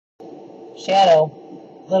Shadow,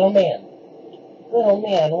 little man,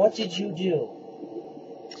 what did you do?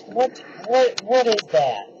 What is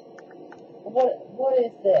that? What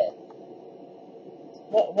is this?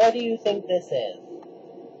 What do you think this is?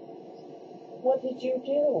 What did you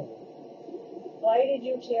do? Why did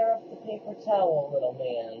you tear up the paper towel, little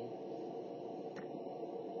man?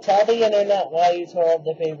 Tell the internet why you tore up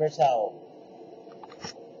the paper towel.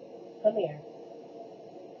 Come here.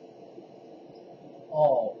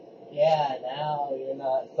 Oh, yeah, now you're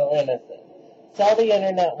not so innocent. Tell the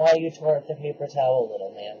internet why you tore up the paper towel,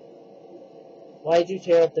 little man. Why'd you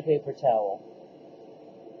tear up the paper towel?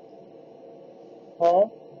 Huh?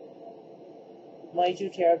 Why'd you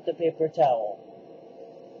tear up the paper towel?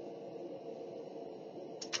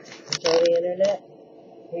 You tell the internet?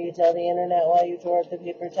 Will you tell the internet why you tore up the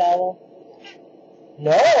paper towel?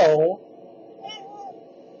 No!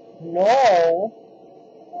 No!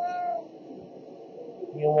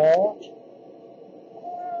 You won't?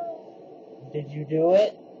 Did you do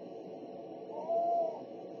it?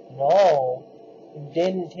 No. You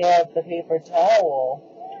didn't tear up the paper towel.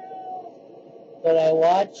 But I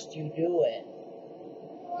watched you do it.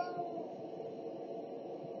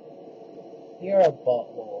 You're a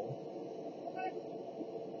butthole.